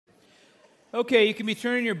Okay, you can be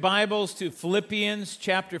turning your Bibles to Philippians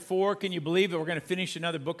chapter 4. Can you believe that we're going to finish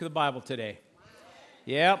another book of the Bible today?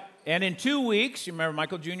 Yep. And in 2 weeks, you remember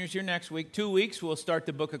Michael Jr.'s here next week, 2 weeks, we'll start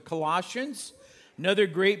the book of Colossians, another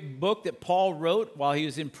great book that Paul wrote while he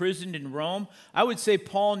was imprisoned in Rome. I would say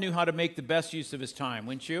Paul knew how to make the best use of his time,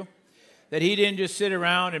 wouldn't you? That he didn't just sit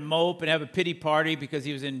around and mope and have a pity party because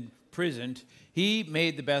he was imprisoned. He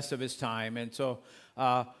made the best of his time. And so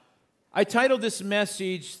I titled this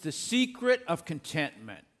message, The Secret of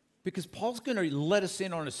Contentment, because Paul's going to let us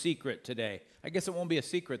in on a secret today. I guess it won't be a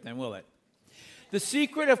secret then, will it? The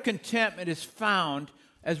secret of contentment is found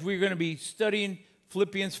as we're going to be studying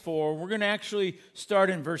Philippians 4. We're going to actually start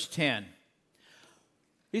in verse 10.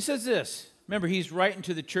 He says this. Remember, he's writing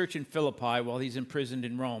to the church in Philippi while he's imprisoned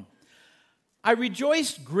in Rome. I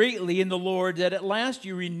rejoiced greatly in the Lord that at last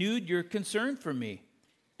you renewed your concern for me.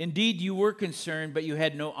 Indeed, you were concerned, but you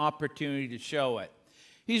had no opportunity to show it.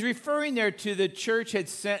 He's referring there to the church had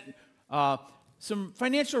sent some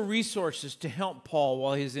financial resources to help Paul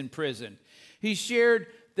while he's in prison. He shared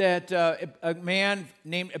that a man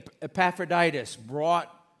named Epaphroditus brought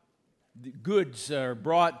goods or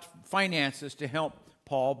brought finances to help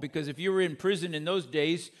Paul, because if you were in prison in those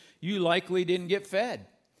days, you likely didn't get fed.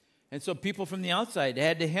 And so people from the outside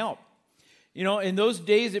had to help. You know, in those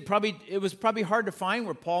days, it was probably hard to find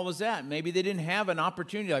where Paul was at. Maybe they didn't have an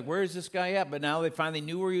opportunity, like, where is this guy at? But now they finally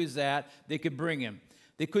knew where he was at. They could bring him.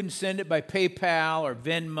 They couldn't send it by PayPal or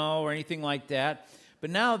Venmo or anything like that. But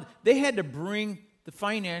now they had to bring the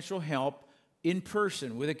financial help in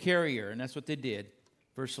person with a carrier, and that's what they did.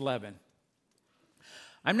 Verse 11.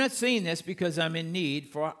 I'm not saying this because I'm in need,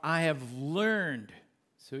 for I have learned.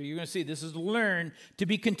 So you're going to see, this is learn to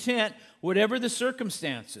be content, whatever the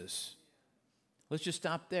circumstances. Let's just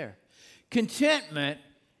stop there. Contentment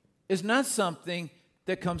is not something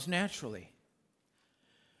that comes naturally.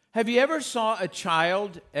 Have you ever saw a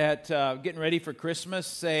child at getting ready for Christmas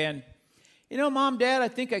saying, you know, Mom, Dad, I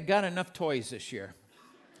think I got enough toys this year.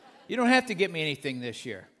 You don't have to get me anything this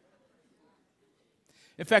year.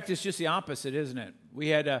 In fact, it's just the opposite, isn't it? We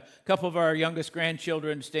had a couple of our youngest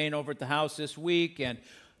grandchildren staying over at the house this week, and,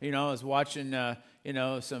 you know, I was watching,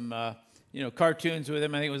 some cartoons with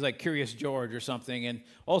him. I think it was like Curious George or something. And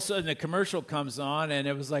all of a sudden, a commercial comes on, and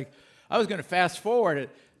it was like, I was going to fast forward it.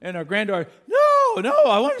 And our granddaughter, no,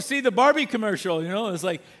 I want to see the Barbie commercial. You know, it's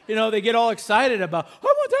like, you know, they get all excited about, I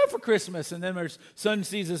want that for Christmas. And then our son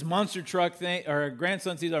sees this monster truck thing, or our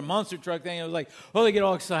grandson sees our monster truck thing. And it was like, oh, they get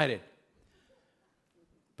all excited.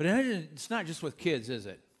 But it's not just with kids, is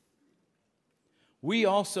it? We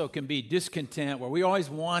also can be discontent, where we're always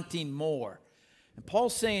wanting more. And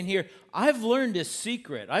Paul's saying here, I've learned this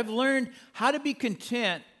secret. I've learned how to be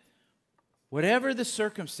content, whatever the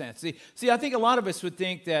circumstance. See, I think a lot of us would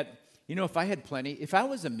think that, you know, if I had plenty, if I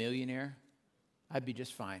was a millionaire, I'd be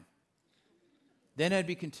just fine. Then I'd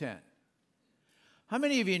be content. How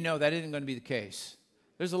many of you know that isn't going to be the case?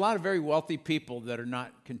 There's a lot of very wealthy people that are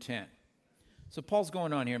not content. So Paul's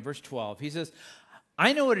going on here in verse 12. He says,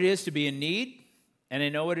 I know what it is to be in need, and I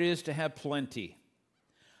know what it is to have plenty.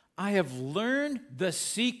 I have learned the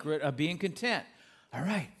secret of being content. All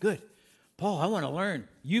right, good. Paul, I want to learn.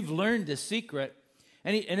 You've learned the secret.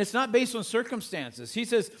 And it's not based on circumstances. He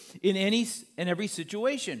says, in any and every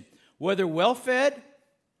situation, whether well-fed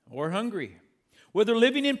or hungry, whether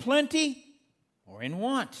living in plenty or in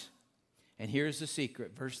want. And here's the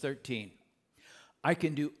secret, verse 13. I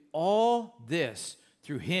can do all this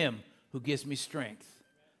through him who gives me strength.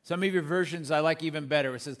 Some of your versions I like even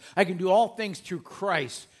better. It says, I can do all things through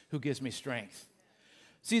Christ who gives me strength.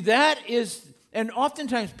 See, that is, and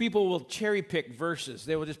oftentimes people will cherry pick verses.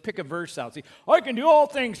 They will just pick a verse out. See, I can do all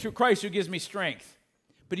things through Christ who gives me strength.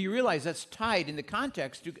 But you realize that's tied in the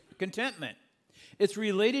context to contentment. It's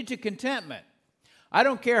related to contentment. I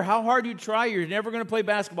don't care how hard you try, you're never going to play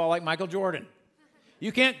basketball like Michael Jordan.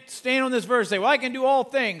 You can't stand on this verse and say, well, I can do all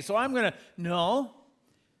things, so I'm going to. No,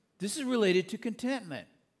 this is related to contentment.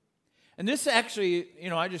 And this actually, you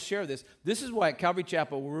know, I just share this. This is why at Calvary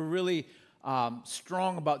Chapel we're really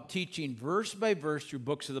strong about teaching verse by verse through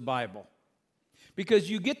books of the Bible.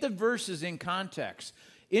 Because you get the verses in context.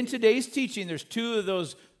 In today's teaching, there's two of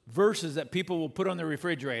those verses that people will put on their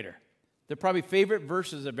refrigerator. They're probably favorite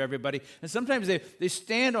verses of everybody. And sometimes they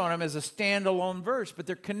stand on them as a standalone verse, but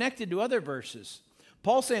they're connected to other verses.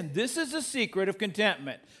 Paul's saying, this is the secret of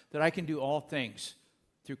contentment, that I can do all things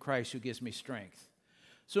through Christ who gives me strength.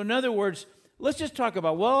 So in other words, let's just talk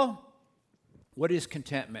about, well, what is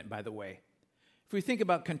contentment, by the way? If we think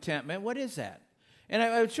about contentment, what is that? And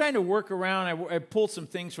I was trying to work around. I pulled some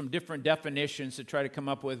things from different definitions to try to come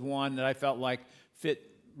up with one that I felt like fit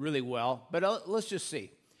really well. But let's just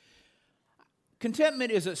see.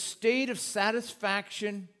 Contentment is a state of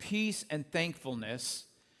satisfaction, peace, and thankfulness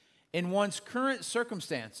in one's current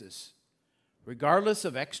circumstances, regardless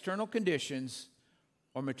of external conditions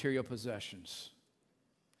or material possessions.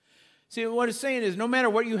 See, what it's saying is no matter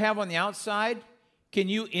what you have on the outside, can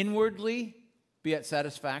you inwardly be at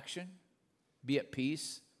satisfaction, be at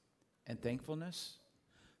peace, and thankfulness?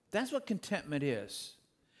 That's what contentment is.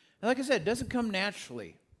 And like I said, it doesn't come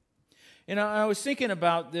naturally. You know, I was thinking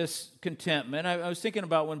about this contentment. I was thinking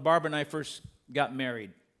about when Barb and I first got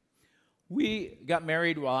married. We got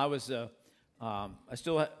married while I was, I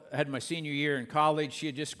still had my senior year in college. She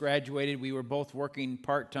had just graduated. We were both working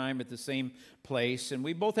part-time at the same place. And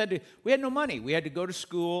we had no money. We had to go to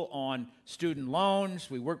school on student loans.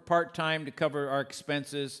 We worked part-time to cover our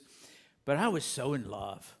expenses. But I was so in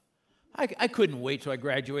love. I couldn't wait till I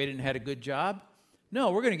graduated and had a good job.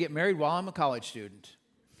 No, we're going to get married while I'm a college student.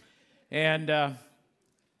 And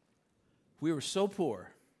we were so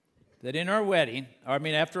poor that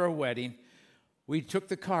after our wedding, we took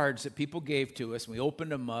the cards that people gave to us, and we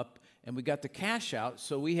opened them up, and we got the cash out,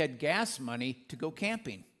 so we had gas money to go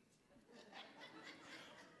camping.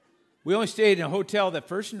 We only stayed in a hotel that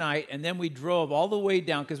first night, and then we drove all the way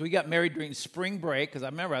down, because we got married during spring break, because I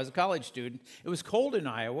remember I was a college student. It was cold in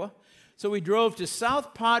Iowa, so we drove to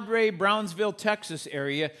South Padre, Brownsville, Texas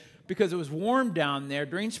area, because it was warm down there.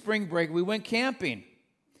 During spring break, we went camping.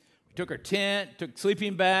 We took our tent, took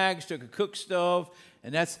sleeping bags, took a cook stove,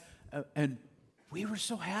 and we were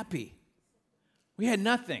so happy. We had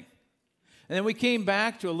nothing. And then we came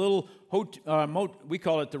back to a little, we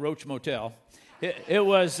call it the Roach Motel. It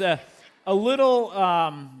was a little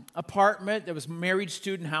apartment that was married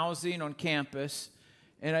student housing on campus.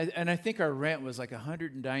 And I think our rent was like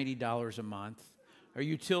 $190 a month. Our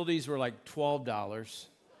utilities were like $12.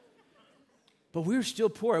 But we were still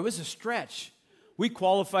poor. It was a stretch. We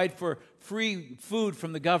qualified for free food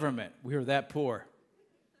from the government. We were that poor.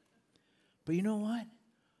 But you know what?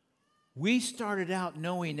 We started out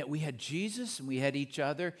knowing that we had Jesus and we had each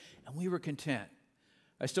other, and we were content.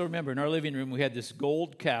 I still remember in our living room we had this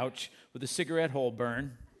gold couch with a cigarette hole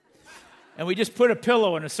burn, and we just put a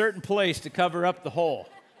pillow in a certain place to cover up the hole.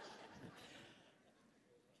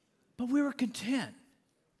 But we were content.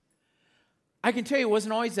 I can tell you it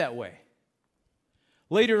wasn't always that way.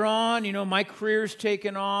 Later on, you know, my career's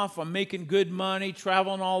taken off. I'm making good money,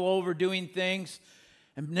 traveling all over, doing things.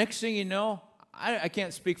 And next thing you know, I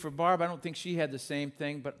can't speak for Barb. I don't think she had the same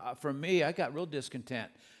thing. But for me, I got real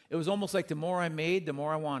discontent. It was almost like the more I made, the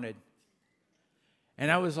more I wanted.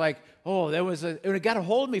 And I was like, it got a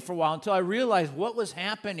hold of me for a while until I realized what was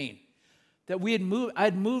happening. That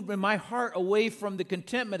I'd moved in my heart away from the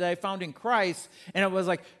contentment that I found in Christ. And I was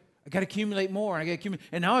like, I got to accumulate more, and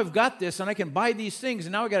now I've got this, and I can buy these things,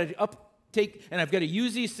 and now I got to uptake, and I've got to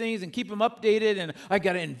use these things and keep them updated, and I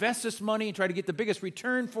got to invest this money and try to get the biggest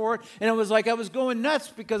return for it. And it was like I was going nuts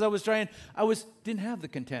because didn't have the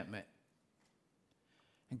contentment.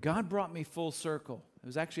 And God brought me full circle. It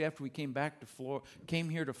was actually after we came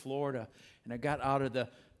here to Florida, and I got out of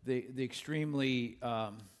the extremely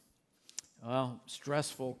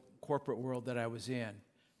stressful corporate world that I was in,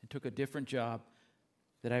 and took a different job.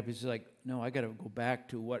 That I was like, no, I got to go back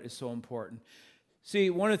to what is so important.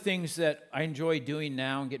 See, one of the things that I enjoy doing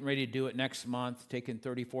now and getting ready to do it next month, taking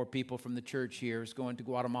 34 people from the church here, is going to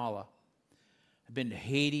Guatemala. I've been to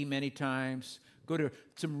Haiti many times, go to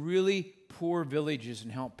some really poor villages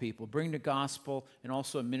and help people, bring the gospel and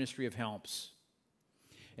also a ministry of helps.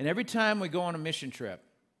 And every time we go on a mission trip,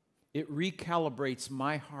 it recalibrates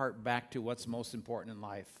my heart back to what's most important in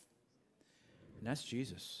life. And that's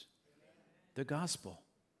Jesus, the gospel.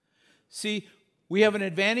 See, we have an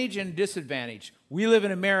advantage and a disadvantage. We live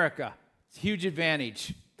in America. It's a huge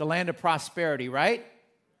advantage, the land of prosperity, right?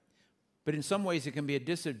 But in some ways it can be a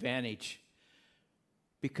disadvantage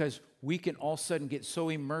because we can all of a sudden get so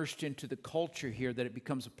immersed into the culture here that it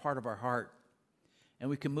becomes a part of our heart. And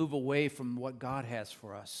we can move away from what God has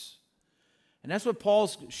for us. And that's what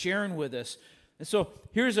Paul's sharing with us. And so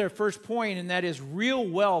here's our first point, and that is real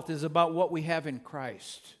wealth is about what we have in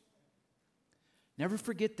Christ. Never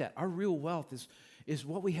forget that. Our real wealth is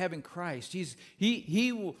what we have in Christ.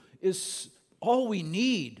 He is all we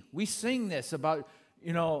need. We sing this about,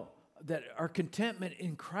 that our contentment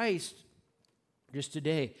in Christ just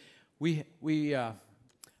today.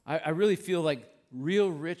 I really feel like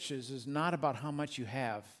real riches is not about how much you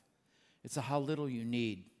have. It's how little you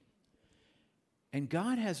need. And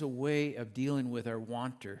God has a way of dealing with our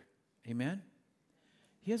wanter. Amen?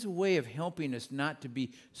 He has a way of helping us not to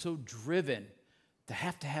be so driven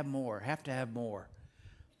to have more.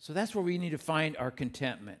 So that's where we need to find our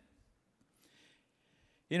contentment.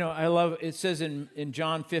 You know, I love, it says in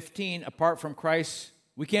John 15, apart from Christ,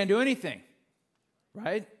 we can't do anything,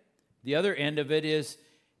 right? The other end of it is,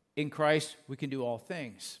 in Christ, we can do all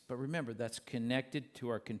things. But remember, that's connected to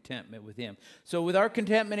our contentment with Him. So with our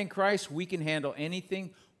contentment in Christ, we can handle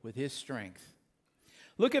anything with His strength.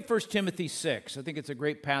 Look at 1 Timothy 6. I think it's a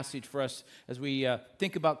great passage for us as we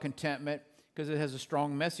think about contentment, because it has a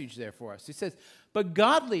strong message there for us. He says, but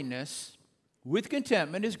godliness with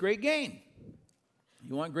contentment is great gain.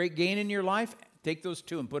 You want great gain in your life? Take those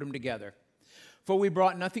two and put them together. For we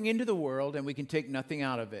brought nothing into the world, and we can take nothing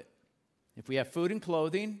out of it. If we have food and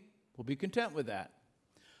clothing, we'll be content with that.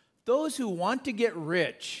 Those who want to get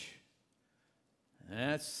rich,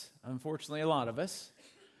 that's unfortunately a lot of us,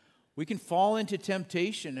 we can fall into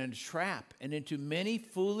temptation and a trap and into many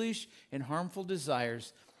foolish and harmful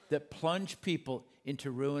desires that plunge people into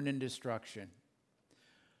ruin and destruction.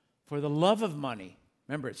 For the love of money,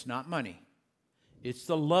 remember, it's not money. It's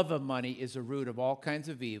the love of money is a root of all kinds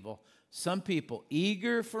of evil. Some people,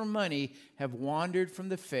 eager for money, have wandered from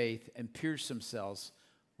the faith and pierced themselves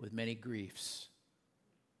with many griefs.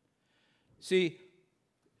 See,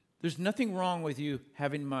 there's nothing wrong with you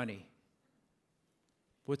having money.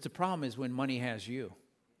 What's the problem is when money has you.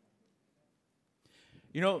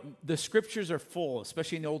 You know, the scriptures are full,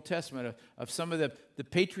 especially in the Old Testament, of some of the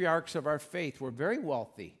patriarchs of our faith were very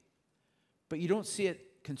wealthy, but you don't see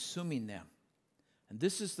it consuming them. And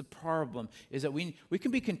this is the problem, is that we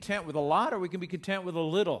can be content with a lot or we can be content with a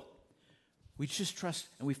little. We just trust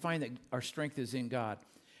and we find that our strength is in God.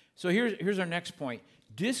 So here's our next point.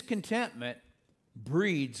 Discontentment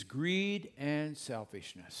breeds greed and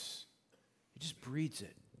selfishness. It just breeds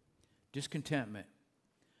it. Discontentment.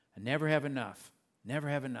 I never have enough. Never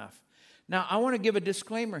have enough. Now, I want to give a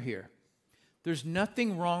disclaimer here. There's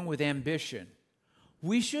nothing wrong with ambition.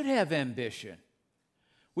 We should have ambition.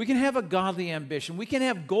 We can have a godly ambition. We can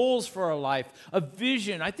have goals for our life, a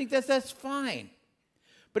vision. I think that's fine.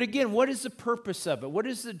 But again, what is the purpose of it? What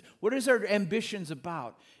is our ambitions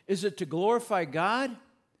about? Is it to glorify God,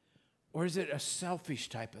 or is it a selfish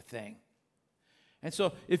type of thing? And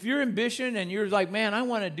so if your ambition and you're like, man, I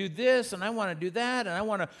want to do this and I want to do that and I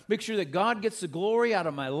want to make sure that God gets the glory out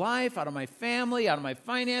of my life, out of my family, out of my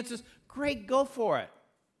finances, great, go for it.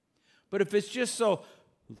 But if it's just so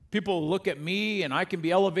people look at me and I can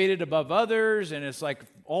be elevated above others and it's like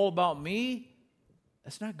all about me,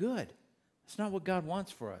 that's not good. That's not what God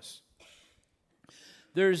wants for us.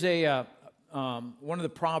 There's one of the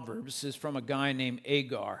Proverbs is from a guy named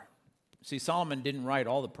Agar. See, Solomon didn't write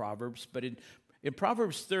all the Proverbs, but in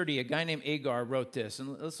Proverbs 30, a guy named Agar wrote this,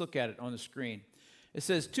 and let's look at it on the screen. It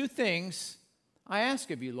says, 2 things I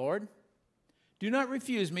ask of you, Lord. Do not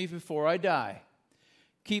refuse me before I die.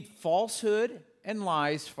 Keep falsehood and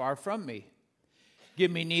lies far from me. Give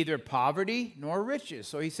me neither poverty nor riches.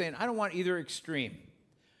 So he's saying, I don't want either extreme,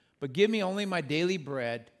 but give me only my daily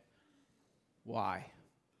bread. Why?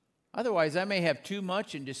 Otherwise, I may have too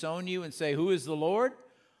much and disown you and say, who is the Lord?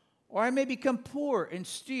 Or I may become poor and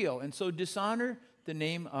steal, and so dishonor the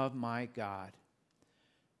name of my God.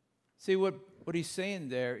 See, what he's saying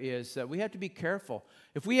there is that we have to be careful.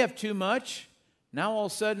 If we have too much, now all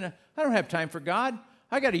of a sudden, I don't have time for God.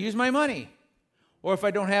 I got to use my money. Or if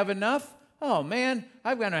I don't have enough, oh man,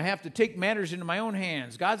 I'm going to have to take matters into my own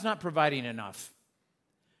hands. God's not providing enough.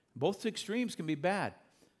 Both extremes can be bad.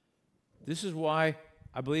 This is why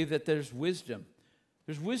I believe that there's wisdom.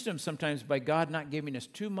 There's wisdom sometimes by God not giving us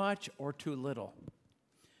too much or too little.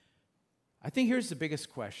 I think here's the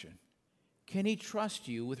biggest question. Can He trust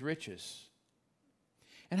you with riches?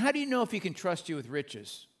 And how do you know if He can trust you with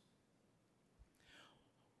riches?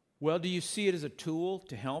 Well, do you see it as a tool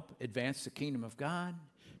to help advance the kingdom of God?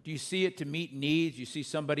 Do you see it to meet needs? You see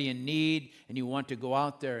somebody in need and you want to go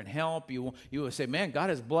out there and help. You will say, man, God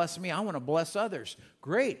has blessed me. I want to bless others.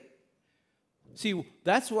 Great. See,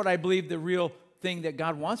 that's what I believe the real thing that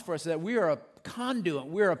God wants for us, that we are a conduit.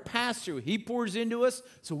 We're a pass-through. He pours into us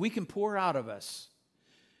so we can pour out of us.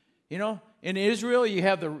 You know, in Israel, you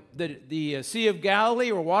have the Sea of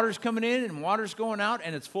Galilee where water's coming in and water's going out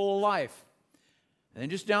and it's full of life. And then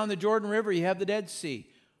just down the Jordan River, you have the Dead Sea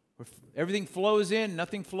where everything flows in,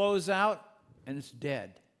 nothing flows out, and it's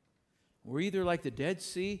dead. We're either like the Dead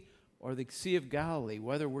Sea or the Sea of Galilee,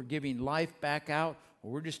 whether we're giving life back out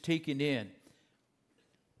or we're just taking in.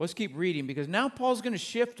 Let's keep reading, because now Paul's going to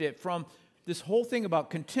shift it from this whole thing about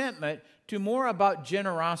contentment to more about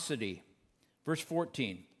generosity. Verse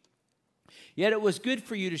 14. Yet it was good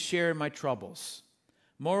for you to share in my troubles.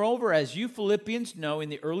 Moreover, as you Philippians know, in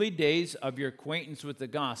the early days of your acquaintance with the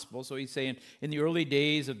gospel, so he's saying in the early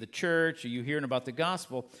days of the church, are you hearing about the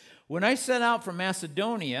gospel? When I set out from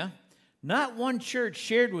Macedonia, Not one church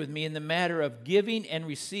shared with me in the matter of giving and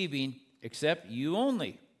receiving, except you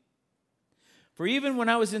only. For even when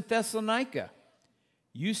I was in Thessalonica,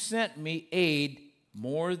 you sent me aid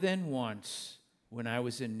more than once when I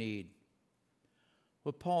was in need.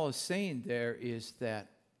 What Paul is saying there is that,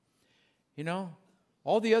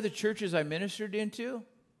 all the other churches I ministered into,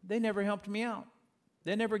 they never helped me out.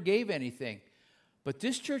 They never gave anything. But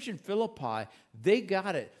this church in Philippi, they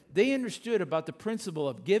got it. They understood about the principle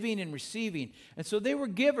of giving and receiving. And so they were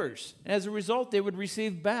givers. As a result, they would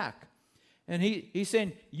receive back. And he's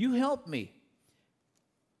saying, you helped me.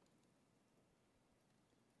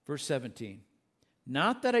 Verse 17.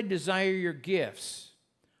 Not that I desire your gifts.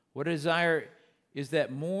 What I desire is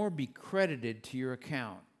that more be credited to your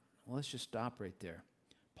account. Well, let's just stop right there.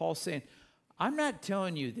 Paul's saying, I'm not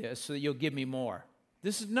telling you this so that you'll give me more.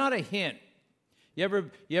 This is not a hint. You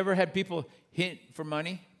ever had people hint for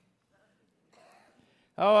money?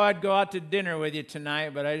 Oh, I'd go out to dinner with you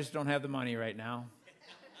tonight, but I just don't have the money right now.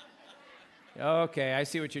 Okay, I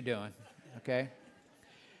see what you're doing. Okay.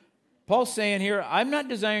 Paul's saying here, I'm not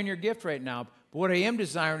desiring your gift right now, but what I am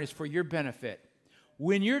desiring is for your benefit.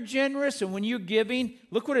 When you're generous and when you're giving,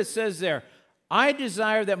 look what it says there. I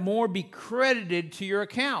desire that more be credited to your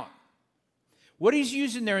account. What he's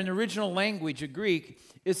using there in the original language of Greek,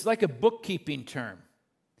 it's like a bookkeeping term.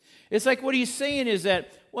 It's like what he's saying is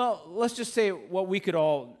that, well, let's just say what we could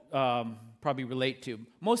all probably relate to.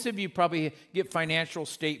 Most of you probably get financial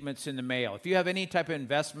statements in the mail. If you have any type of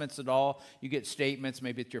investments at all, you get statements.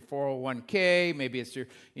 Maybe it's your 401k, maybe it's your,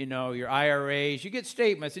 your IRAs. You get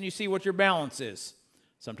statements and you see what your balance is.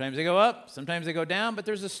 Sometimes they go up, sometimes they go down, but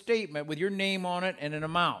there's a statement with your name on it and an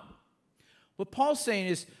amount. What Paul's saying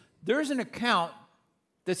is there's an account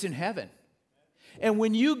that's in heaven. And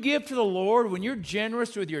when you give to the Lord, when you're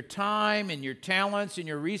generous with your time and your talents and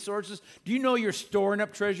your resources, do you know you're storing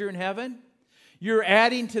up treasure in heaven? You're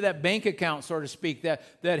adding to that bank account, so to speak, that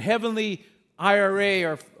heavenly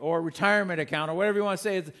IRA or retirement account or whatever you want to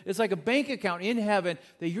say. It's like a bank account in heaven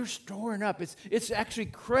that you're storing up. It's actually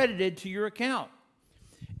credited to your account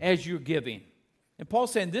as you're giving. And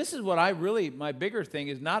Paul's saying this is what my bigger thing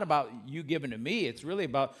is not about you giving to me. It's really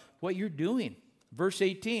about what you're doing. Verse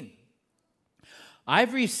 18.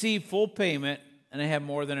 I've received full payment and I have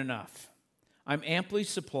more than enough. I'm amply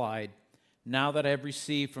supplied now that I have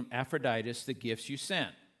received from Epaphroditus the gifts you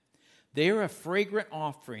sent. They are a fragrant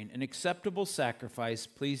offering, an acceptable sacrifice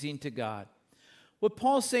pleasing to God. What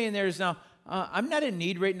Paul's saying there is now, I'm not in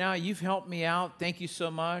need right now. You've helped me out. Thank you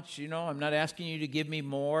so much. I'm not asking you to give me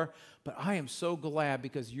more, but I am so glad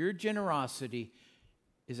because your generosity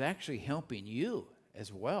is actually helping you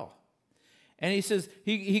as well. And he says,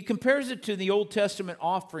 he compares it to the Old Testament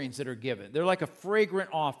offerings that are given. They're like a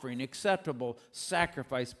fragrant offering, acceptable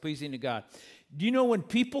sacrifice pleasing to God. Do you know when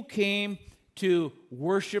people came to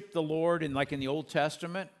worship the Lord in the Old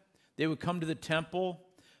Testament, they would come to the temple,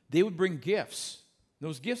 they would bring gifts.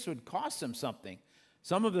 Those gifts would cost them something.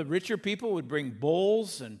 Some of the richer people would bring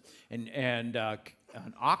bulls and an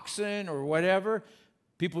oxen or whatever.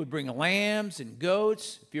 People would bring lambs and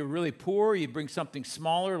goats. If you were really poor, you'd bring something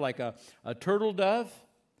smaller like a turtle dove.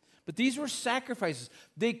 But these were sacrifices.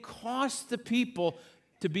 They cost the people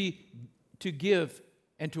to give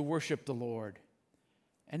and to worship the Lord.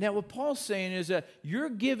 And that what Paul's saying is that your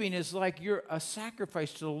giving is like you're a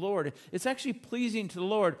sacrifice to the Lord. It's actually pleasing to the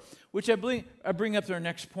Lord, which I bring up to our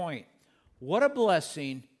next point. What a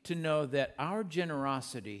blessing to know that our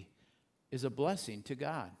generosity is a blessing to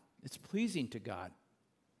God. It's pleasing to God.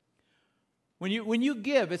 When you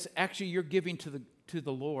give, it's actually you're giving to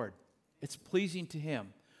the Lord. It's pleasing to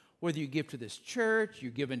Him. Whether you give to this church,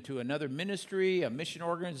 you're giving to another ministry, a mission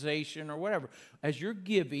organization, or whatever. As you're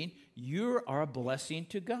giving, you are a blessing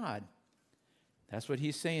to God. That's what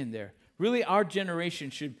he's saying there. Really, our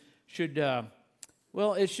generation should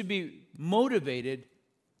be motivated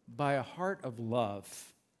by a heart of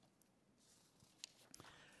love.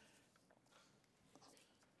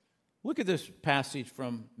 Look at this passage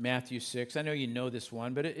from Matthew 6. I know you know this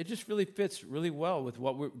one, but it just really fits really well with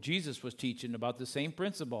what Jesus was teaching about the same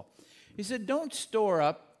principle. He said, don't store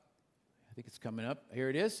up, I think it's coming up, here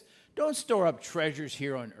it is. Don't store up treasures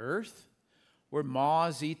here on earth, where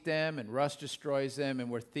moths eat them and rust destroys them and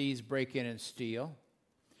where thieves break in and steal.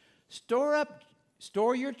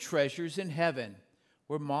 Store your treasures in heaven,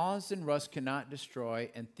 where moths and rust cannot destroy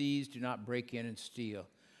and thieves do not break in and steal.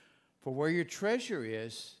 For where your treasure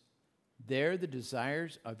is, there the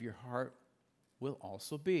desires of your heart will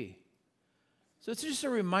also be. So it's just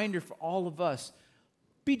a reminder for all of us.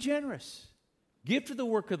 Be generous. Give to the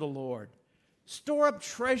work of the Lord. Store up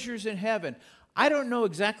treasures in heaven. I don't know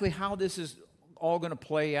exactly how this is all going to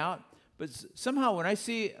play out, But somehow when I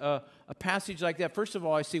see a passage like that, first of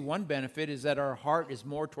all, I see one benefit is that our heart is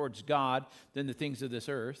more towards God than the things of this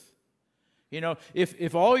earth. You know,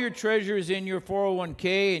 if all your treasure is in your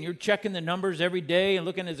 401k and you're checking the numbers every day and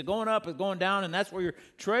looking, is it going up, is it going down, and that's where your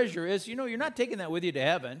treasure is, you know, you're not taking that with you to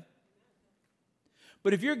heaven.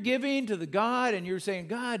 But if you're giving to the God and you're saying,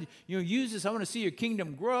 God, you know, use this, I want to see your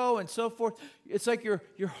kingdom grow and so forth, it's like your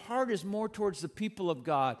heart is more towards the people of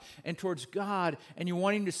God and towards God, and you're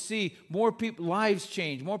wanting to see more people, lives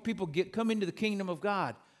change, more people come into the kingdom of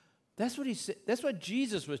God. That's what he said. That's what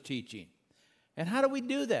Jesus was teaching. And how do we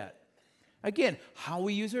do that? Again, how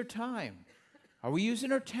we use our time. Are we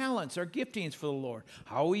using our talents, our giftings for the Lord?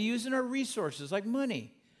 How are we using our resources like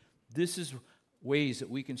money? This is ways that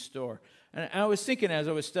we can store. And I was thinking as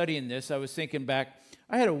I was studying this, I was thinking back,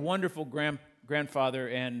 I had a wonderful grandfather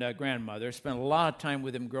and grandmother. Spent a lot of time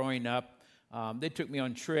with them growing up. They took me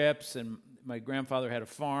on trips, and my grandfather had a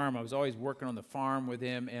farm. I was always working on the farm with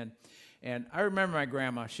him. And I remember my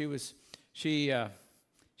grandma. She had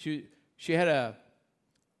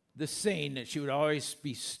this saying that she would always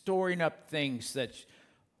be storing up things that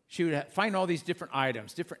she would find all these different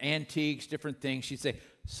items, different antiques, different things. She'd say,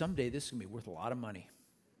 someday this is going to be worth a lot of money.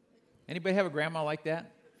 Anybody have a grandma like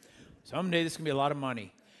that? Someday this is going to be a lot of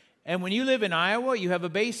money. And when you live in Iowa, you have a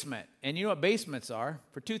basement. And you know what basements are?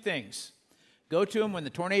 For two things. Go to them when the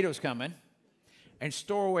tornado's coming and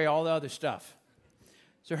store away all the other stuff.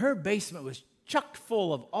 So her basement was chock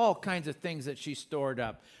full of all kinds of things that she stored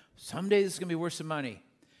up. Someday this is going to be worth some money.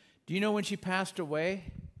 Do you know when she passed away?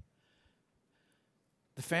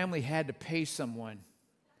 The family had to pay someone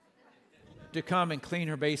to come and clean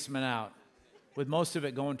her basement out, with most of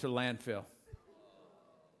it going to the landfill.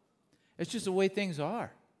 It's just the way things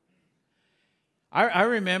are. I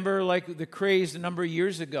remember like the craze a number of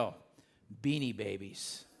years ago, Beanie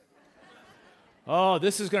Babies. Oh,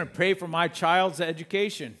 this is going to pay for my child's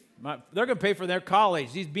education. They're going to pay for their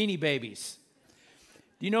college, these Beanie Babies.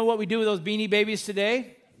 Do you know what we do with those Beanie Babies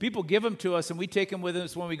today? People give them to us, and we take them with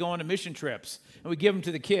us when we go on mission trips, and we give them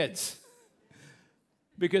to the kids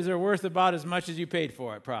because they're worth about as much as you paid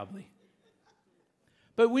for it, probably.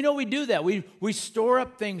 But we know we do that. We store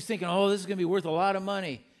up things thinking, oh, this is going to be worth a lot of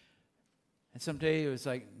money. And someday it's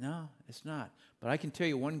like, no, it's not. But I can tell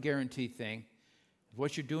you one guaranteed thing.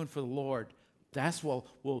 What you're doing for the Lord, that's what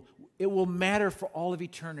it will matter for all of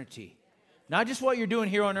eternity. Not just what you're doing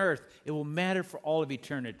here on earth. It will matter for all of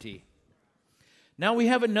eternity. Now we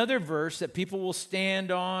have another verse that people will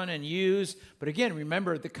stand on and use. But again,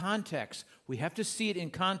 remember the context. We have to see it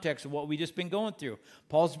in context of what we've just been going through.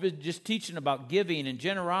 Paul's been just teaching about giving and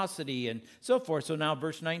generosity and so forth. So now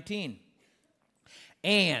verse 19.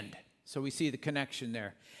 And, so we see the connection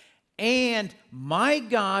there. And my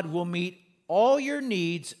God will meet all your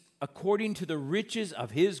needs according to the riches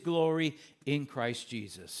of his glory in Christ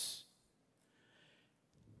Jesus.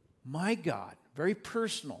 My God, very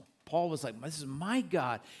personal. Paul was like, this is my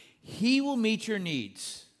God. He will meet your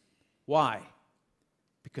needs. Why?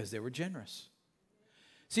 Because they were generous.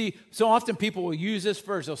 See, so often people will use this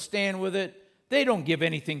verse. They'll stand with it. They don't give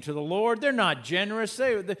anything to the Lord. They're not generous.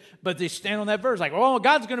 But they stand on that verse like, oh,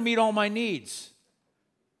 God's going to meet all my needs.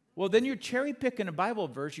 Well, then you're cherry picking a Bible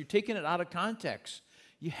verse. You're taking it out of context.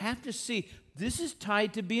 You have to see this is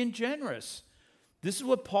tied to being generous. This is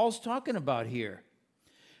what Paul's talking about here.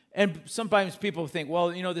 And sometimes people think,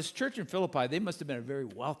 well, you know, this church in Philippi, they must have been a very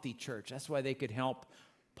wealthy church. That's why they could help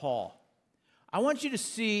Paul. I want you to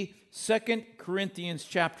see 2 Corinthians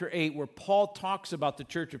chapter 8, where Paul talks about the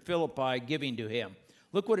church of Philippi giving to him.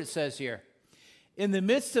 Look what it says here. In the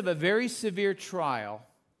midst of a very severe trial,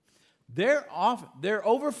 their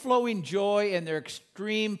overflowing joy and their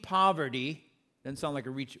extreme poverty, doesn't sound like a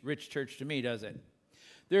rich church to me, does it?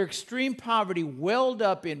 Their extreme poverty welled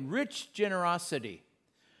up in rich generosity.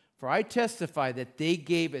 For I testify that they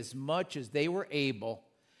gave as much as they were able,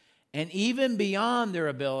 and even beyond their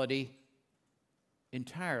ability,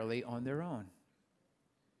 entirely on their own.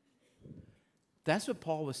 That's what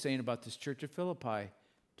Paul was saying about this church of Philippi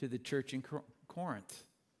to the church in Corinth.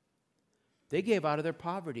 They gave out of their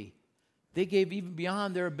poverty. They gave even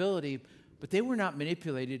beyond their ability, but they were not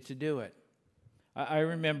manipulated to do it. I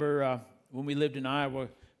remember when we lived in Iowa,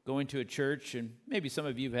 going to a church, and maybe some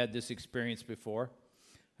of you have had this experience before.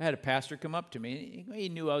 I had a pastor come up to me. He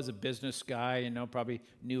knew I was a business guy, probably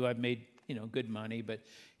knew I'd made, good money, but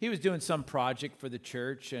he was doing some project for the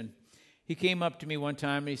church, and he came up to me one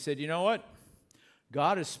time and he said, you know what?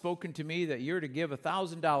 God has spoken to me that you're to give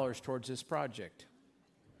 $1,000 towards this project.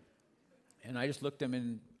 And I just looked at him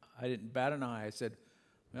and I didn't bat an eye. I said,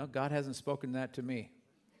 well, God hasn't spoken that to me.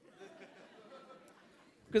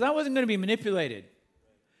 Because I wasn't going to be manipulated.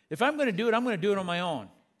 If I'm going to do it, I'm going to do it on my own.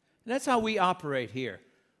 And that's how we operate here.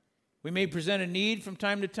 We may present a need from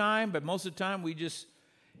time to time, but most of the time we just...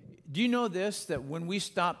 Do you know this, that when we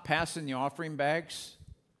stopped passing the offering bags,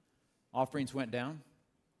 offerings went down?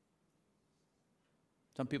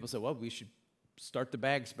 Some people say, well, we should start the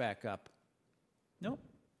bags back up. No,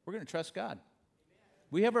 we're going to trust God.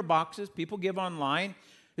 We have our boxes. People give online.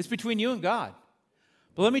 It's between you and God.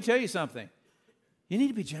 But let me tell you something. You need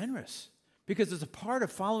to be generous because it's a part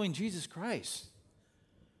of following Jesus Christ.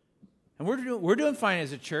 And we're doing fine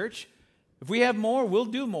as a church. If we have more, we'll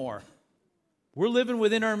do more. We're living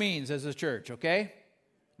within our means as a church, okay?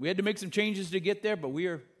 We had to make some changes to get there, but we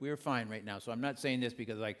are fine right now. So I'm not saying this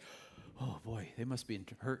because like, oh boy, they must be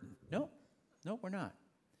hurting. No, we're not.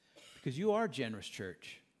 Because you are a generous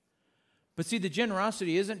church. But see, the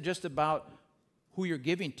generosity isn't just about who you're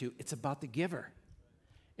giving to. It's about the giver.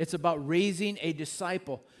 It's about raising a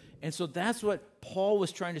disciple. And so that's what Paul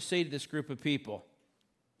was trying to say to this group of people.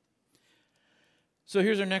 So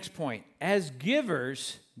here's our next point. As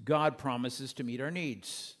givers, God promises to meet our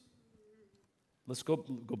needs. Let's go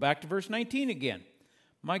back to verse 19 again.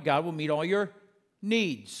 My God will meet all your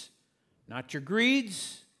needs, not your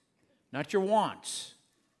greeds, not your wants.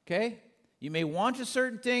 Okay? You may want a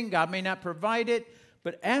certain thing, God may not provide it,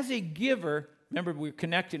 but as a giver, remember we're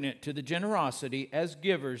connecting it to the generosity. As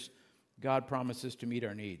givers, God promises to meet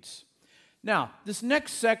our needs. Now, this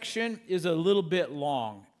next section is a little bit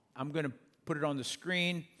long. I'm going to put it on the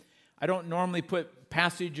screen. I don't normally put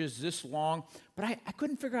passages this long, but I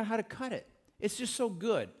couldn't figure out how to cut it. It's just so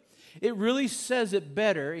good. It really says it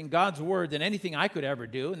better in God's Word than anything I could ever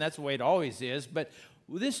do, and that's the way it always is. But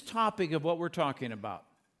this topic of what we're talking about,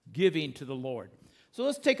 giving to the Lord. So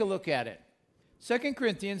let's take a look at it. 2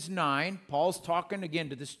 Corinthians 9, Paul's talking again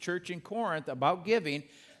to this church in Corinth about giving.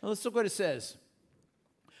 Now let's look what it says.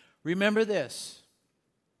 Remember this.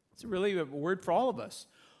 It's really a word for all of us.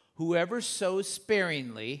 Whoever sows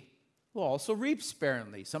sparingly will also reap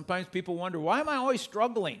sparingly. Sometimes people wonder, why am I always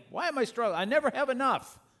struggling? Why am I struggling? I never have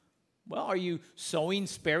enough. Well, are you sowing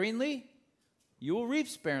sparingly? You will reap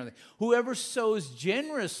sparingly. Whoever sows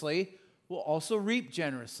generously will also reap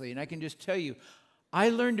generously. And I can just tell you, I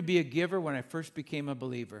learned to be a giver when I first became a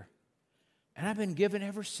believer. And I've been given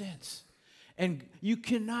ever since. And you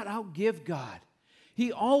cannot outgive God.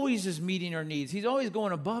 He always is meeting our needs. He's always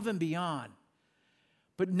going above and beyond.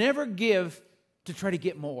 But never give to try to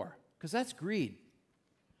get more, because that's greed.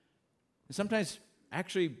 And sometimes,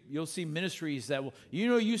 actually, you'll see ministries that will,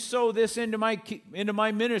 you sow this into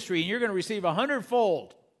my ministry, and you're going to receive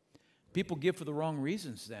 100-fold. People give for the wrong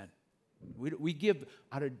reasons then. We give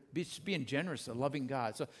out of being generous, a loving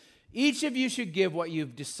God. So each of you should give what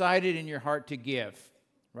you've decided in your heart to give,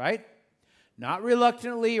 right? Not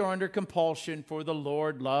reluctantly or under compulsion, for the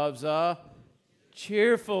Lord loves a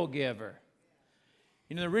cheerful giver.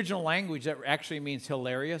 In the original language, that actually means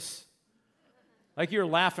hilarious. Like you're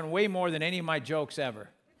laughing way more than any of my jokes ever.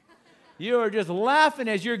 You are just laughing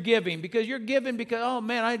as you're giving because, oh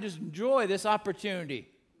man, I just enjoy this opportunity.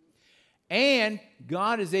 And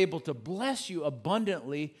God is able to bless you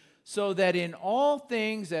abundantly so that in all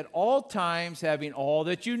things, at all times, having all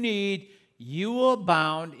that you need, you will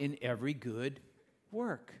abound in every good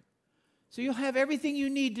work. So you'll have everything you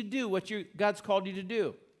need to do what God's called you to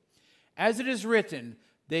do. As it is written,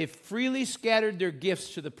 they freely scattered their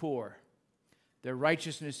gifts to the poor. Their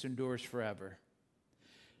righteousness endures forever.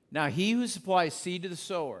 Now he who supplies seed to the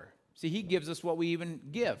sower, see, he gives us what we even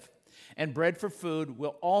give, and bread for food,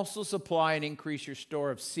 will also supply and increase your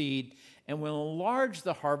store of seed and will enlarge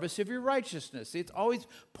the harvest of your righteousness. See, it always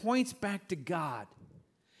points back to God.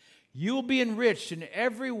 You will be enriched in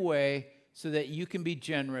every way so that you can be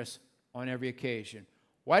generous on every occasion.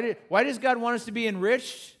 Why does God want us to be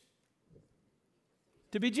enriched?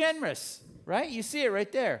 To be generous, right? You see it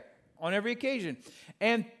right there on every occasion.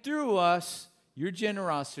 And through us, your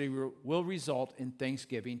generosity will result in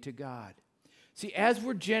thanksgiving to God. See, as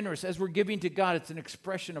we're generous, as we're giving to God, it's an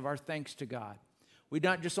expression of our thanks to God. We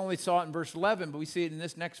not just only saw it in verse 11, but we see it in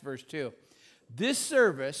this next verse too. This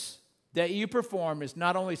service that you perform is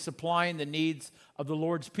not only supplying the needs of the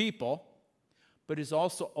Lord's people, but is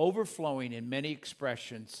also overflowing in many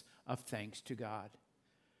expressions of thanks to God.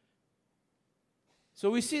 So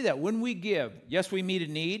we see that when we give, yes, we meet a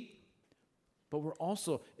need, but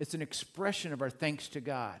it's an expression of our thanks to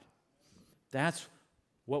God. That's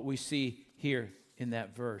what we see here in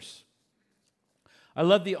that verse. I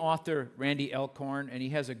love the author, Randy Elkhorn, and he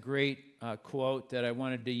has a great quote that I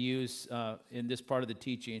wanted to use in this part of the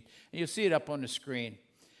teaching. And you'll see it up on the screen.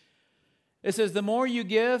 It says, the more you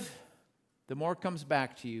give, the more comes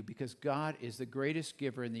back to you, because God is the greatest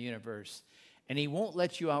giver in the universe. and he won't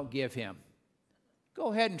let you outgive him.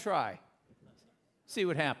 Go ahead and try. See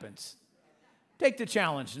what happens. Take the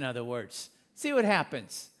challenge, in other words. See what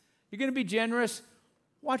happens. You're going to be generous?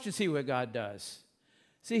 Watch and see what God does.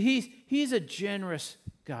 See, he's a generous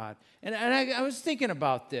God. And I was thinking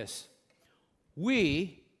about this.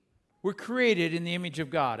 We were created in the image of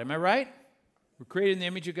God. Am I right? We're created in the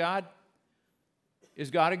image of God.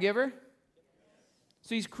 Is God a giver?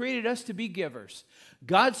 So he's created us to be givers.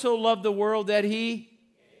 God so loved the world that he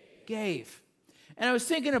gave. And I was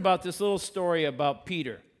thinking about this little story about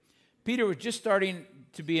Peter. Peter was just starting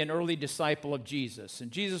to be an early disciple of Jesus. And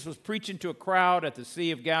Jesus was preaching to a crowd at the Sea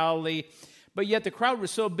of Galilee. But yet the crowd was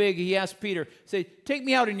so big, he asked Peter, say, take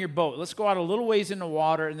me out in your boat. Let's go out a little ways in the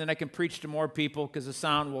water, and then I can preach to more people because the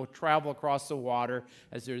sound will travel across the water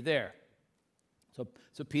as they're there.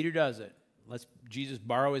 So Peter does it. Lets Jesus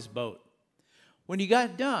borrow his boat. When he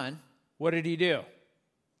got done, what did he do?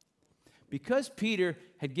 Because Peter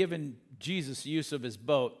had given Jesus use of his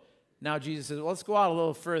boat, now Jesus says, well, let's go out a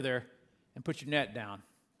little further and put your net down.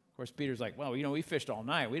 Of course, Peter's like, well, we fished all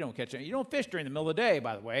night. We don't catch anything. You don't fish during the middle of the day,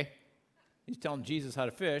 by the way. He's telling Jesus how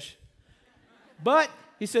to fish. But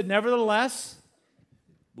he said, nevertheless,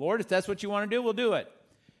 Lord, if that's what you want to do, we'll do it.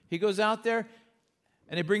 He goes out there,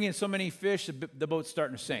 and they bring in so many fish, the boat's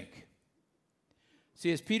starting to sink.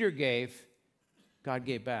 See, as Peter gave, God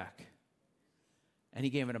gave back. And he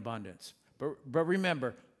gave in abundance. But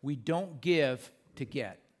remember, we don't give to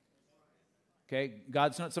get. Okay?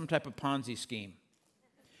 God's not some type of Ponzi scheme.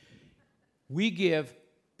 We give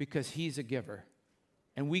because he's a giver.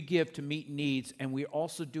 And we give to meet needs, and we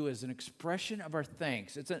also do as an expression of our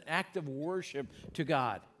thanks. It's an act of worship to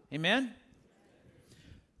God. Amen?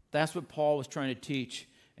 That's what Paul was trying to teach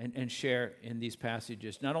and share in these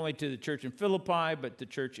passages, not only to the church in Philippi, but the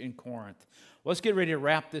church in Corinth. Well, let's get ready to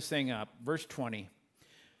wrap this thing up. Verse 20.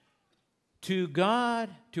 To God,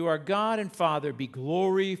 to our God and Father, be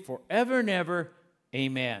glory forever and ever.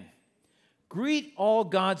 Amen. Greet all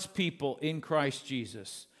God's people in Christ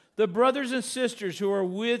Jesus. The brothers and sisters who are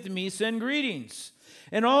with me send greetings.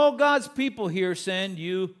 And all God's people here send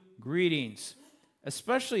you greetings,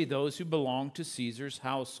 especially those who belong to Caesar's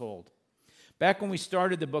household. Back when we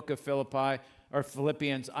started the book of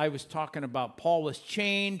Philippians, I was talking about Paul was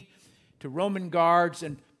chained to Roman guards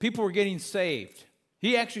and people were getting saved.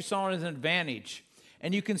 He actually saw it as an advantage.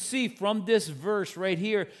 And you can see from this verse right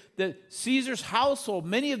here that Caesar's household,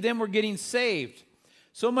 many of them were getting saved.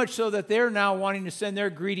 So much so that they're now wanting to send their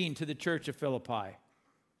greeting to the church of Philippi.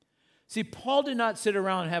 See, Paul did not sit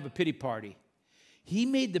around and have a pity party. He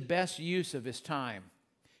made the best use of his time.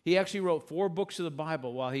 He actually wrote 4 books of the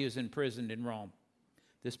Bible while he was imprisoned in Rome,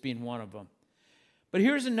 this being one of them. But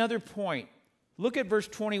here's another point. Look at verse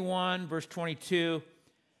 21, verse 22.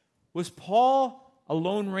 Was Paul a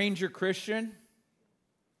Lone Ranger Christian?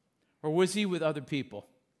 Or was he with other people?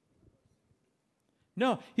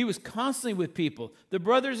 No, he was constantly with people. The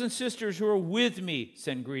brothers and sisters who are with me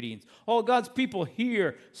send greetings. All God's people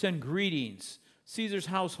here send greetings. Caesar's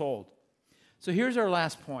household. So here's our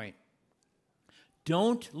last point.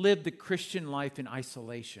 Don't live the Christian life in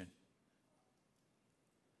isolation.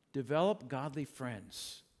 Develop godly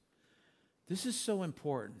friends. This is so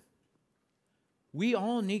important. We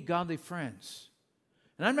all need godly friends.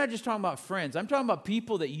 And I'm not just talking about friends. I'm talking about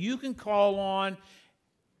people that you can call on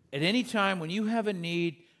at any time when you have a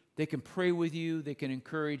need. They can pray with you. They can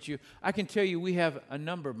encourage you. I can tell you we have a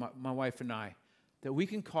number, my wife and I, that we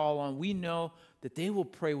can call on. We know that they will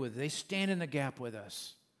pray with us. They stand in the gap with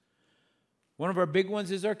us. One of our big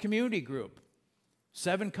ones is our community group.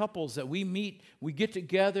 7 couples that we meet, we get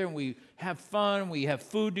together and we have fun, we have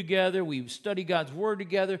food together, we study God's Word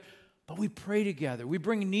together, but we pray together. We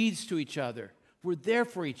bring needs to each other. We're there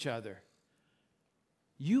for each other.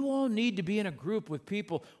 You all need to be in a group with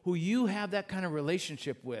people who you have that kind of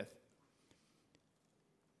relationship with.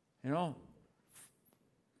 You know,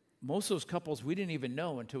 most of those couples we didn't even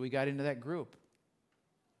know until we got into that group.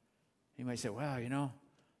 You might say, wow, you know,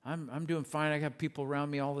 I'm doing fine. I have people around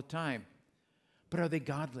me all the time. But are they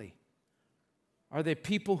godly? Are they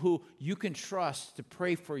people who you can trust to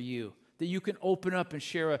pray for you, that you can open up and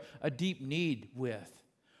share a deep need with?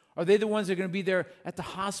 Are they the ones that are going to be there at the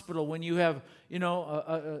hospital when you have, you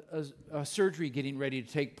know, a surgery getting ready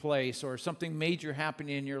to take place or something major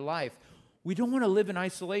happening in your life? We don't want to live in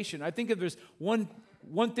isolation. I think if there's one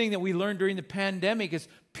thing that we learned during the pandemic is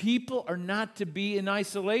people are not to be in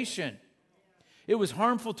isolation. It was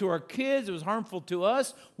harmful to our kids. It was harmful to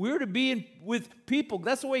us. We're to be with people.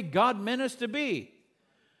 That's the way God meant us to be.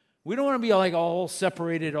 We don't want to be like all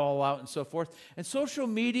separated, all out, and so forth. And social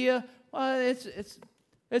media,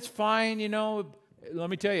 it's fine, you know. Let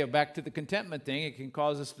me tell you, back to the contentment thing, it can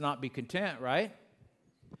cause us to not be content, right?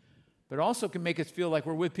 But it also can make us feel like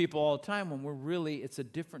we're with people all the time when it's a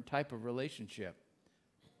different type of relationship.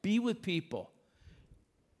 Be with people.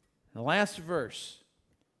 The last verse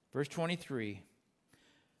 23.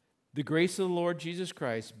 The grace of the Lord Jesus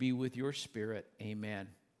Christ be with your spirit. Amen.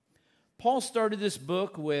 Paul started this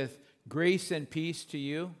book with grace and peace to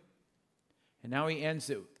you, and now he ends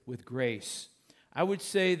it with grace. I would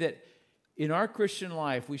say that in our Christian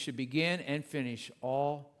life, we should begin and finish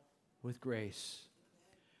all with grace.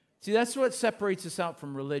 See, that's what separates us out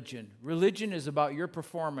from religion. Religion is about your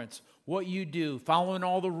performance, what you do, following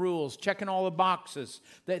all the rules, checking all the boxes.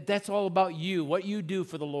 That's all about you, what you do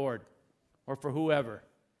for the Lord or for whoever.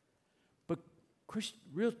 But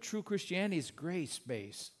real true Christianity is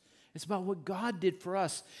grace-based. It's about what God did for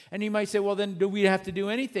us. And you might say, well, then do we have to do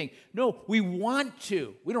anything? No, we want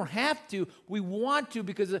to. We don't have to. We want to,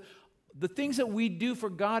 because the things that we do for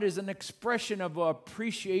God is an expression of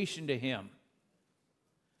appreciation to Him.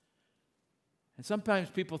 And sometimes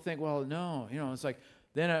people think, well, no, it's like,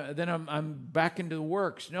 then I'm back into the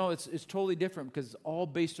works. No, it's totally different, because it's all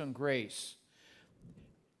based on grace.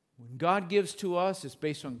 When God gives to us, it's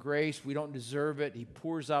based on grace. We don't deserve it. He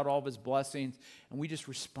pours out all of His blessings, and we just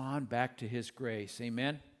respond back to His grace.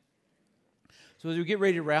 Amen? So as we get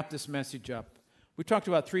ready to wrap this message up, we talked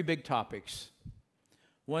about 3 big topics.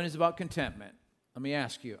 One is about contentment. Let me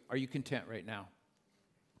ask you, are you content right now?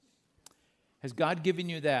 Has God given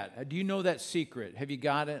you that? Do you know that secret? Have you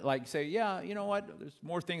got it? Like, say, yeah, you know what? There's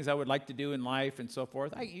more things I would like to do in life and so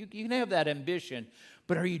forth. You can have that ambition,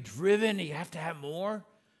 but are you driven? You have to have more?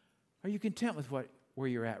 Are you content with where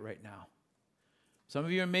you're at right now? Some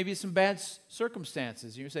of you are maybe some bad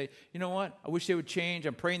circumstances. You say, you know what? I wish they would change.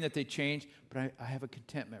 I'm praying that they change, but I have a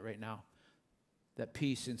contentment right now. That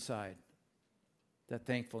peace inside. That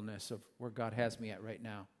thankfulness of where God has me at right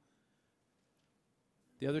now.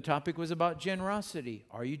 The other topic was about generosity.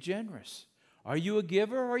 Are you generous? Are you a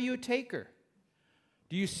giver or are you a taker?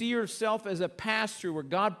 Do you see yourself as a pass-through where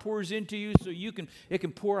God pours into you so it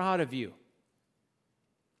can pour out of you?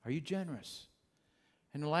 Are you generous?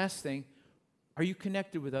 And the last thing, are you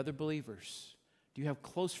connected with other believers? Do you have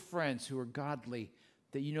close friends who are godly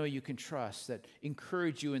that you know you can trust, that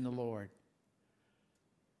encourage you in the Lord?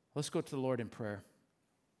 Let's go to the Lord in prayer.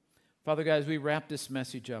 Father God, as we wrap this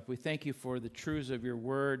message up, we thank you for the truths of your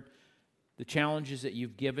word, the challenges that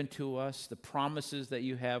you've given to us, the promises that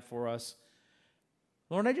you have for us.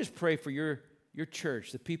 Lord, I just pray for your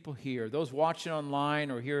church, the people here, those watching online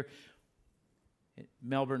or here in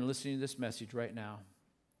Melbourne listening to this message right now,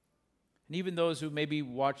 and even those who maybe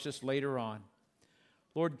watch this later on.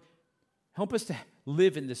 Lord, help us to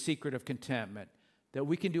live in the secret of contentment, that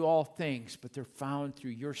we can do all things, but they're found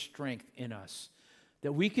through your strength in us.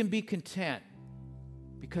 That we can be content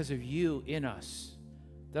because of you in us.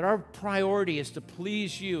 That our priority is to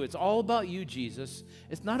please you. It's all about you, Jesus.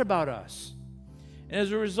 It's not about us. And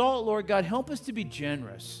as a result, Lord God, help us to be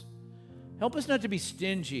generous. Help us not to be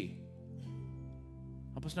stingy.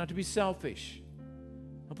 Help us not to be selfish.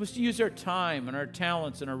 Help us to use our time and our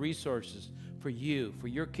talents and our resources for you, for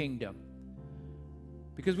your kingdom.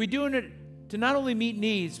 Because we're doing it to not only meet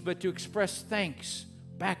needs, but to express thanks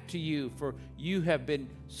back to you, for you have been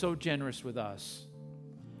so generous with us.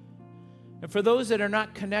 And for those that are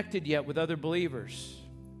not connected yet with other believers,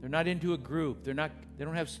 they're not into a group, they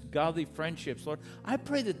don't have godly friendships, Lord, I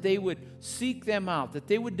pray that they would seek them out, that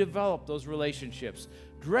they would develop those relationships.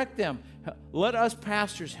 Direct them. Let us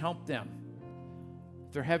pastors help them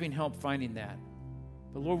if they're having help finding that.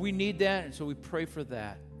 But Lord, we need that, and so we pray for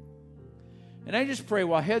that. And I just pray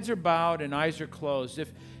while heads are bowed and eyes are closed,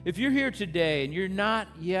 if you're here today and you're not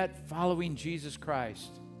yet following Jesus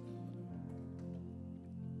Christ,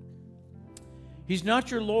 He's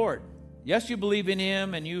not your Lord. Yes, you believe in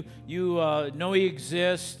Him and you know He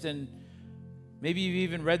exists, and maybe you've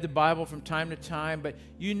even read the Bible from time to time, but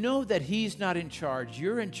you know that He's not in charge.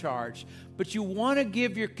 You're in charge, but you want to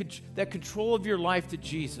give that control of your life to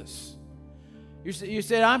Jesus. You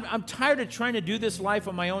said, I'm tired of trying to do this life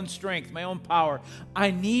on my own strength, my own power. I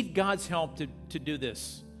need God's help to do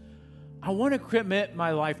this. I want to commit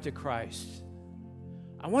my life to Christ.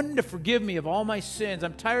 I want Him to forgive me of all my sins.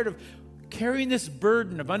 I'm tired of carrying this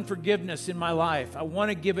burden of unforgiveness in my life. I want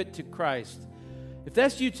to give it to Christ. If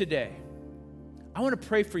that's you today, I want to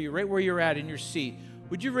pray for you right where you're at in your seat.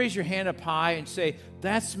 Would you raise your hand up high and say,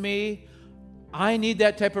 that's me. I need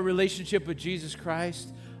that type of relationship with Jesus Christ.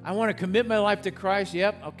 I want to commit my life to Christ.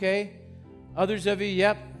 Yep, okay. Others of you,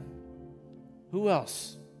 yep. Who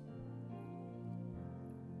else?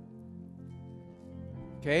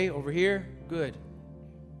 Okay, over here. Good.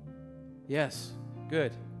 Yes.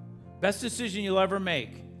 Good. Best decision you'll ever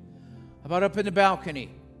make. How about up in the balcony?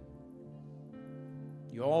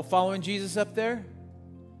 You all following Jesus up there?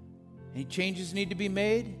 Any changes need to be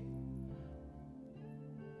made?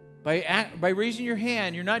 By raising your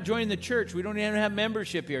hand, you're not joining the church. We don't even have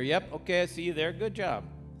membership here. Yep, okay, I see you there. Good job.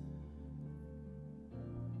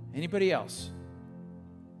 Anybody else?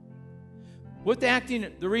 The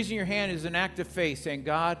raising your hand is an act of faith, saying,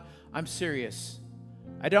 God, I'm serious.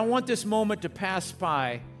 I don't want this moment to pass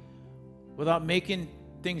by without making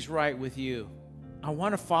things right with you. I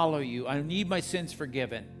want to follow you. I need my sins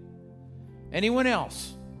forgiven. Anyone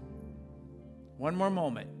else? One more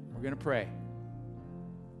moment. We're going to pray.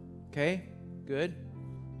 Okay? Good.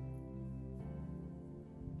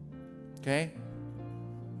 Okay?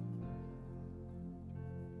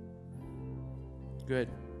 Good.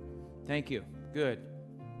 Thank you. Good.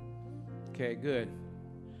 Okay, good.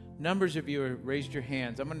 Numbers of you have raised your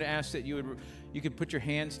hands. I'm going to ask that you could put your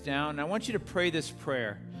hands down. And I want you to pray this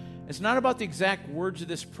prayer. It's not about the exact words of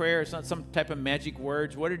this prayer. It's not some type of magic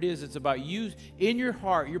words. What it is, it's about you in your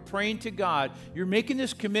heart. You're praying to God. You're making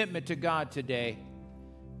this commitment to God today.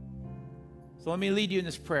 So let me lead you in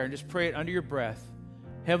this prayer and just pray it under your breath.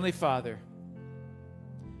 Heavenly Father,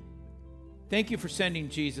 thank you for sending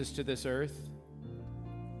Jesus to this earth.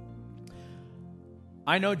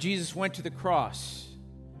 I know Jesus went to the cross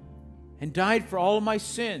and died for all of my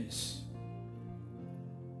sins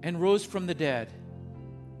and rose from the dead.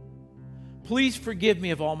 Please forgive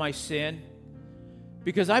me of all my sin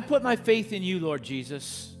because I put my faith in you, Lord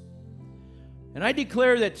Jesus. And I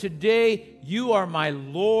declare that today you are my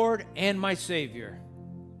Lord and my Savior.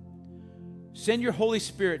 Send your Holy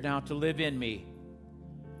Spirit now to live in me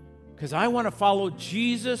because I want to follow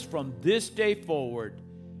Jesus from this day forward.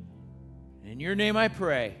 In your name I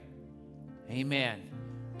pray. Amen.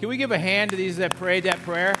 Can we give a hand to these that prayed that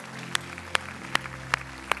prayer?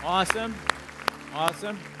 Awesome.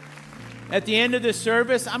 Awesome. At the end of this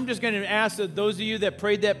service, I'm just going to ask that those of you that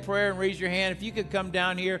prayed that prayer and raised your hand, if you could come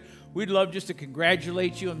down here, we'd love just to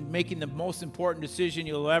congratulate you on making the most important decision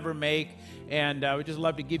you'll ever make. And we'd just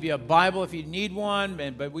love to give you a Bible if you need one,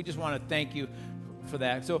 but we just want to thank you for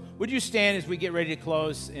that. So would you stand as we get ready to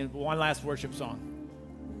close in one last worship song?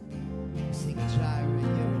 Sing Jireh,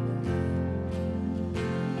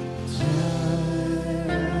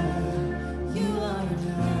 you are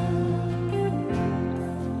enough.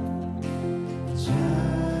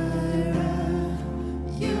 Jireh,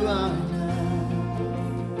 you are enough.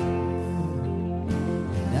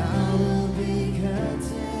 And I will be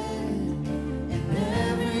content in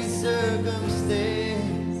every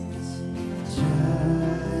circumstance.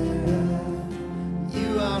 Jireh,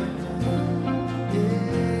 you are enough.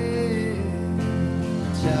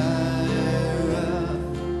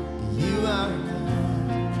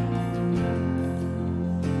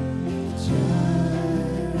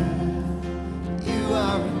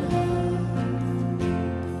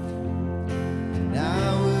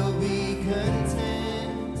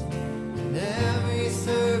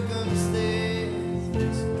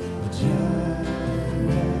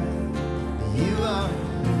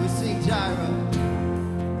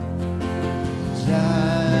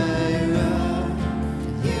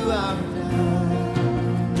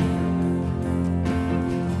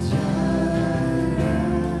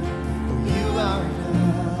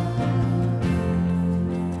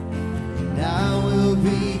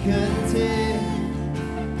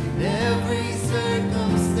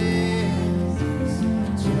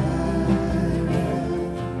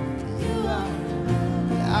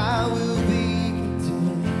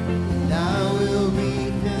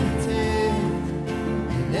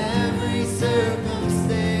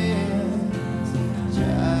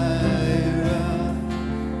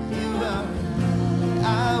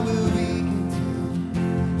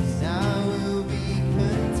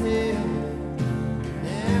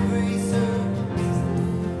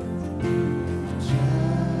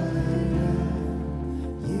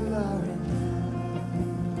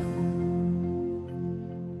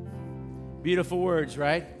 Beautiful words,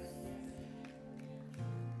 right?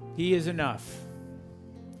 He is enough.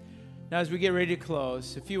 Now, as we get ready to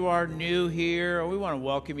close, if you are new here, we want to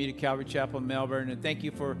welcome you to Calvary Chapel, Melbourne, and thank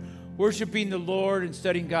you for worshiping the Lord and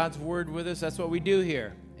studying God's Word with us. That's what we do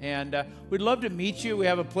here. And we'd love to meet you. We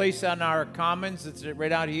have a place on our commons that's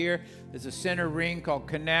right out here. There's a center ring called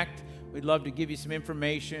Connect. We'd love to give you some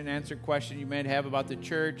information, answer questions you might have about the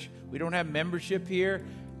church. We don't have membership here.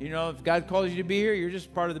 You know, if God calls you to be here, you're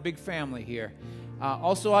just part of the big family here.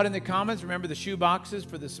 Also out in the commons, remember the shoe boxes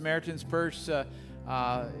for the Samaritan's Purse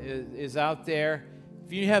is out there.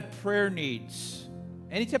 If you have prayer needs,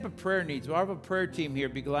 any type of prayer needs, we'll have a prayer team here.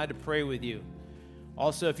 Be glad to pray with you.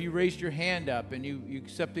 Also, if you raised your hand up and you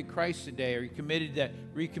accepted Christ today, or you committed that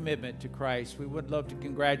recommitment to Christ, we would love to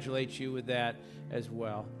congratulate you with that as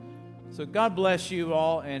well. So God bless you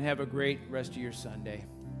all, and have a great rest of your Sunday.